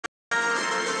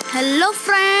Hello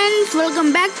friends,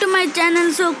 welcome back to my channel.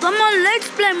 So come on, let's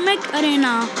play Mech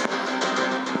Arena.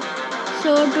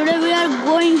 So today we are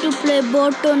going to play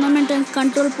board tournament and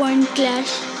control point clash.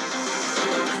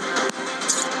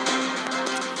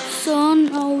 So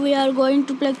now we are going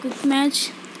to play quick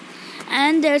match.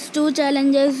 And there's two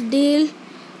challenges. Deal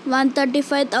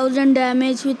 135,000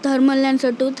 damage with thermal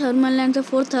lancer 2, thermal lancer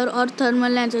 4 or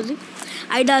thermal lancer 3.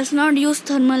 I does not use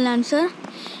thermal lancer.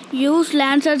 Use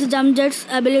Lancer's jump jets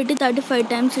ability 35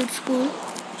 times. It's cool.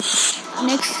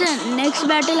 Next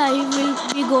battle I will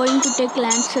be going to take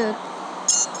Lancer.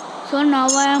 So now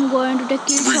I am going to take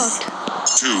kill shot.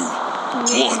 2,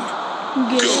 1,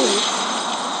 go.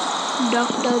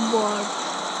 Doctor Board.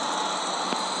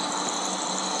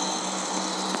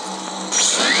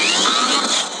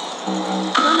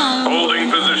 So now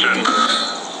Holding position.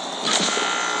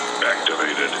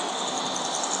 Activated.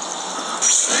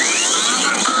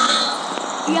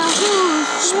 Yahoo!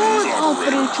 Smooth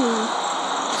operator.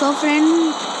 So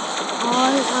friends,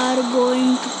 all are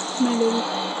going to middle.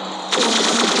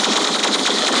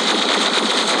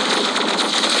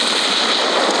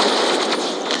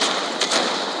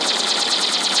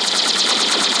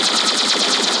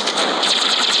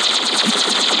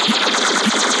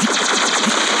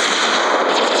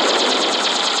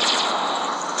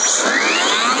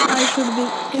 I should be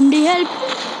MD help.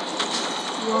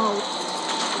 Wow.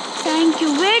 Thank you.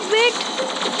 Wait.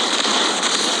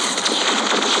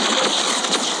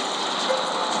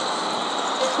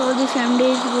 So this MD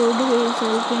is good. He is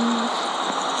helping us.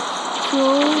 So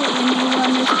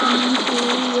anyone is coming to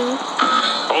here.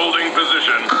 Holding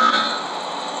position.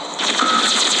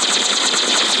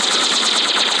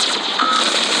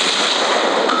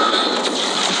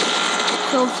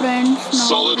 So friends, now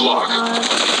Solid we lock. are going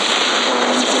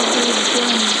to do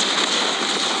them.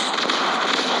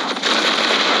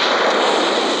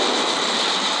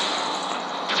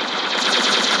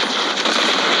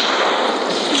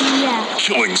 Yeah.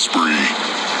 Killing spree.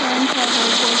 Friends, I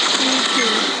have got 3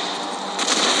 kills.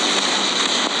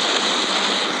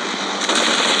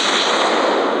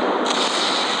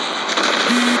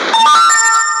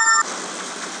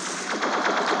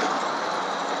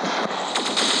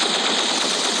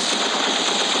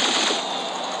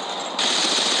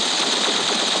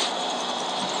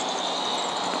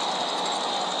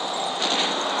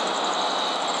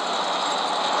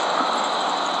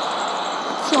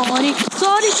 Sorry.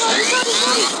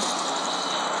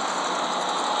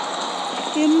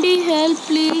 MD help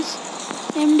please.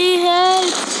 MD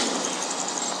help.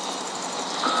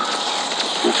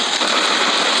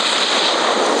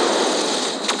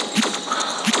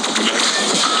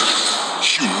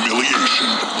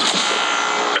 Humiliation.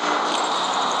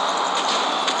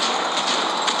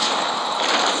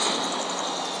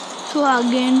 So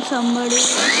again somebody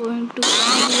is going to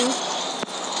come here.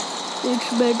 It's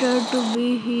better to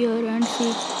be here and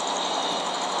see.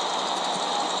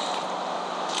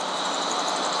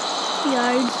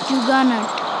 Yeah, it's Juggernaut.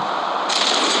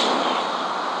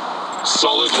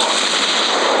 Solid lock.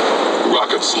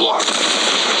 Rockets locked.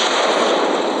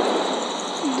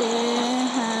 There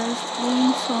has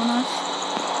been Sonus.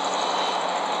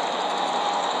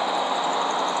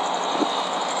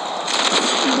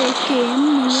 They came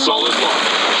here. Solid lock.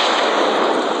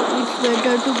 It's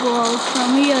better to go out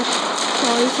from here.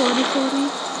 Sorry.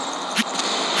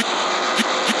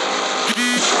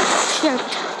 Shit.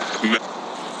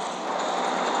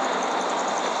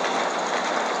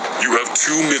 You have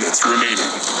 2 minutes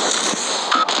remaining.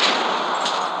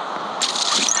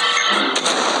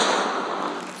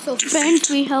 So friends,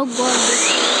 we have got this.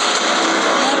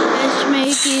 Our best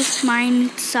mate is mine,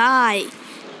 Sai.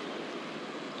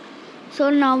 So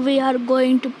now we are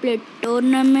going to play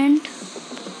tournament.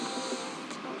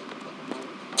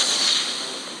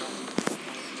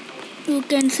 You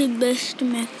can see best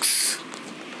mechs.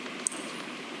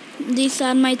 These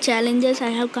are my challenges. I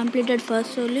have completed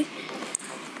first only.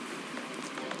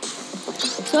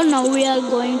 So now we are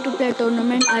going to play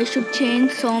tournament. I should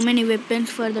change so many weapons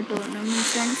for the tournament,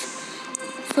 friends.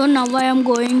 So now I am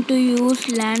going to use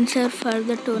Lancer for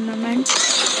the tournament.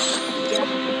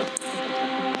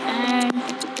 And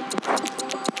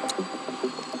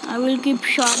I will keep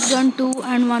shotgun 2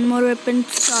 and one more weapon,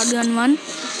 shotgun 1.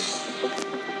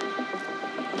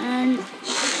 And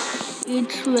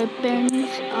its weapons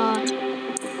are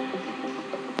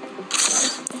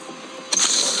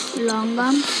long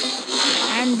arms.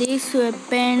 And these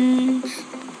weapons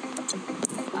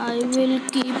I will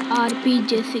keep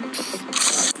RPG-6.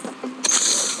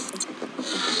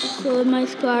 So my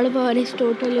squad power is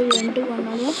totally went to 1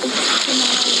 hour. So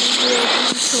now I will do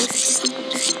it first.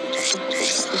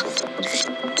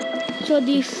 So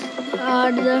these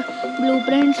are the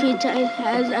blueprints which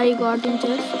I got in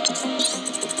chest.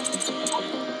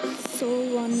 So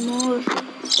one more.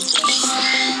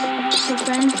 So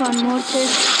friends, one more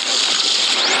chest.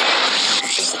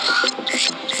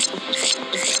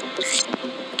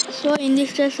 So in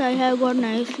this chest I have got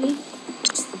nicely.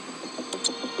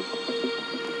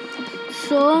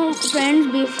 So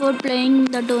friends, before playing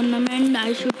the tournament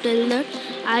I should tell that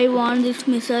I want this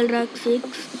missile rack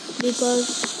 6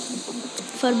 because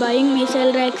for buying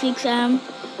missile rack 6 I am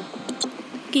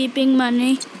keeping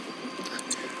money.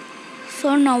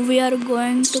 So now we are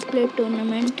going to play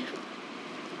tournament.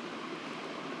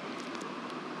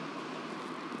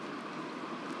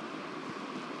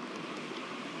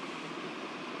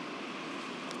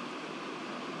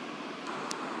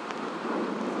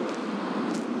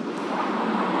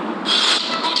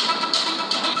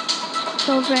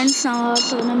 So friends, now our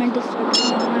tournament is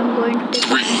starting. I'm going to take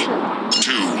 3,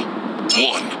 2,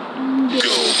 1, go.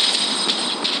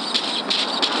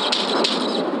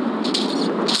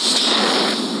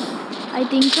 I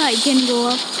think I can go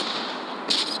up.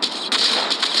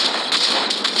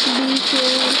 Be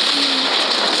careful.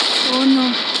 Oh no.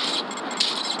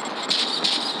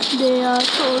 They are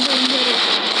so dangerous.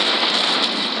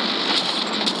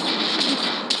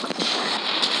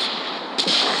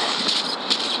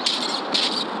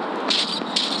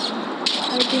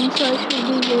 I think so I should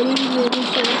be very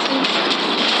careful.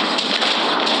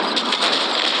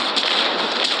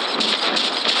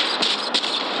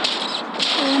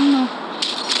 Oh no.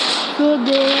 So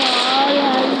they all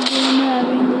have been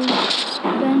having this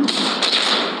fence.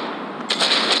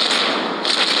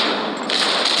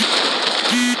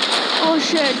 Oh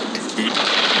shit.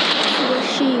 The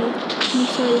shield.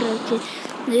 Missile rocket.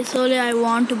 This only I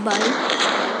want to buy.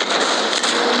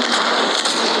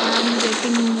 I'm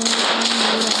getting more and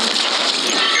more.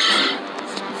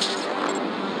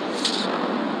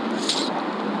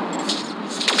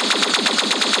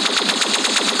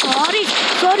 Sorry.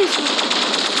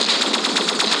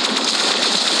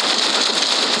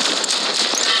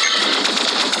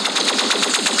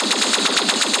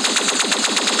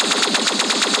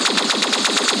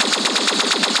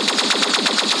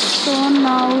 So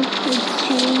now its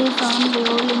shield is on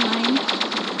level 9.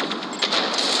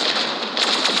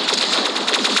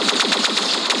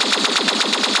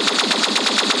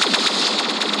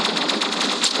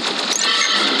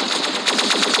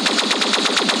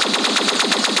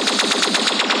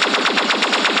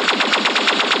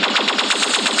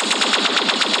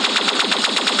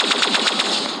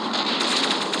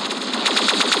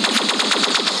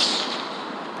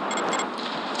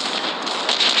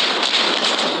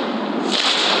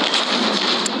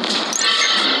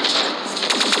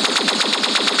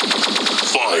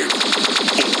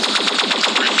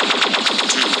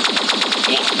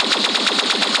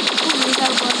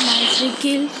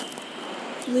 Kills.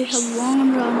 We have won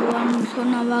round 1. So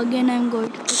now again I'm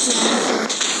going to take round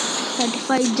 2.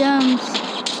 35 jumps.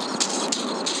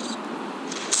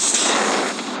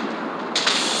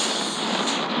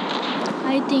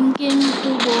 I thinking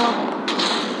to go up.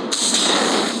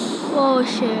 Oh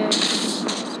shit.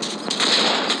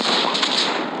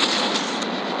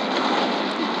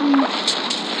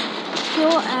 So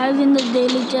as in the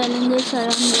daily challenges I am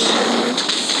doing this.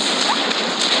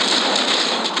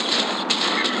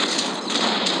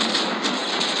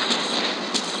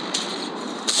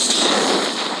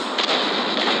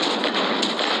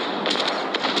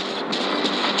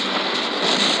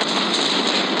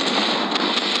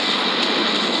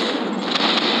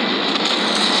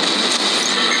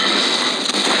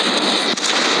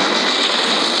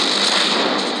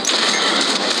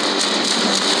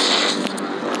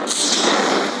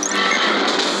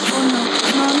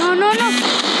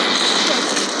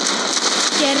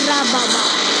 Baba,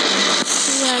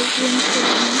 who has been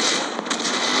filming.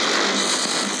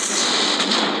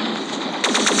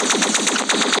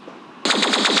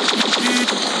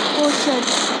 Oh shit,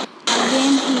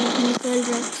 again he is missile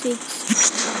rack 6.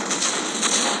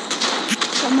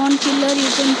 Come on killer, you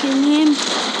can kill him.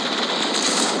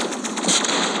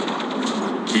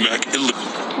 Mech Arena.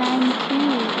 Thank you.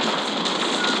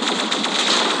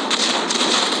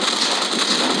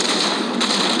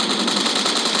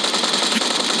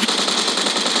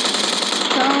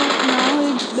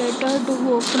 Better to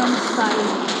go from side.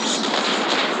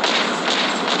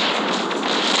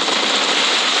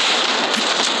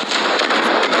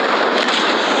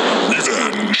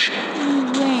 Revenge.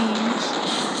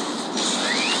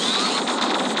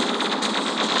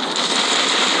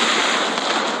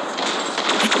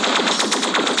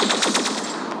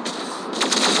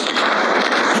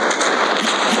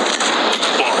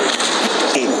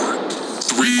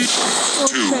 Oh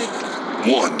 2, shit.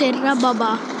 1. Terra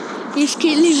Baba. He's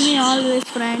killing me always,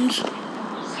 friends.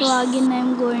 So again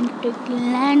I'm going to take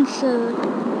Lancer.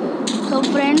 So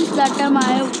friends, that time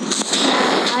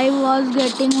I was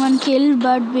getting one kill,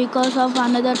 but because of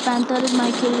another panther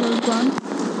my kill was gone.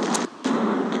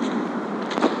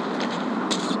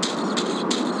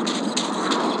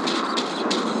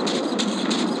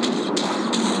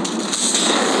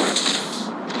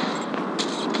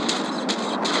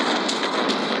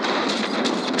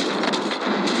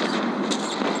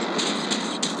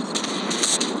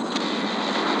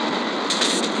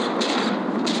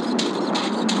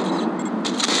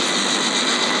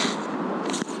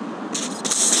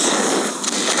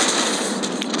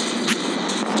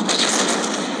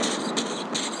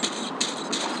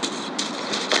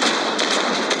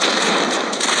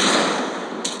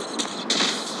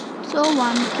 So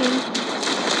one kill.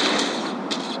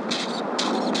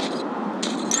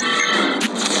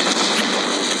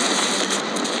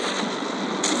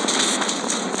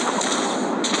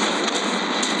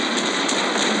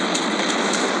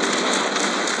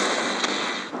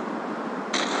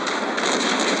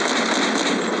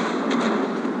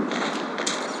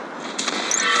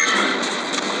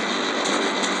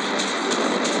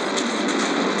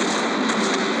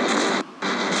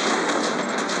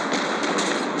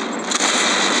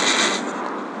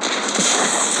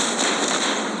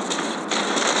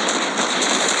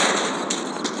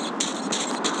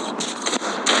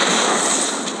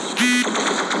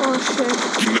 Oh shit.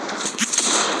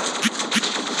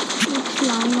 It's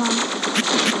lava.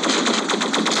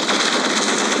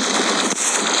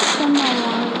 Come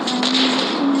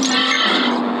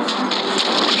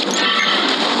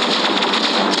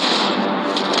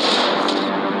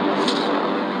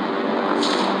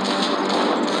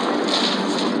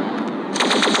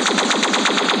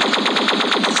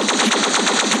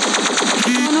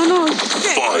No,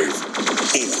 shit. 5, 4,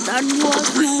 That was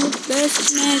my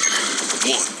best mech.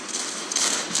 1.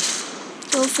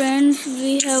 So friends,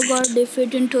 we have got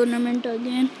defeat in tournament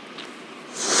again.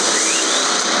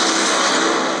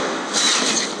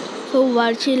 So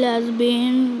Varchil has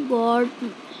been got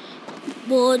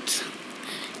both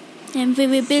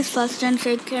MVPs first and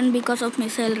second because of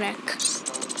missile rack.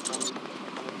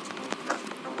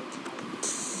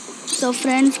 So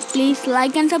friends, please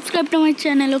like and subscribe to my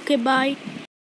channel. Okay, bye.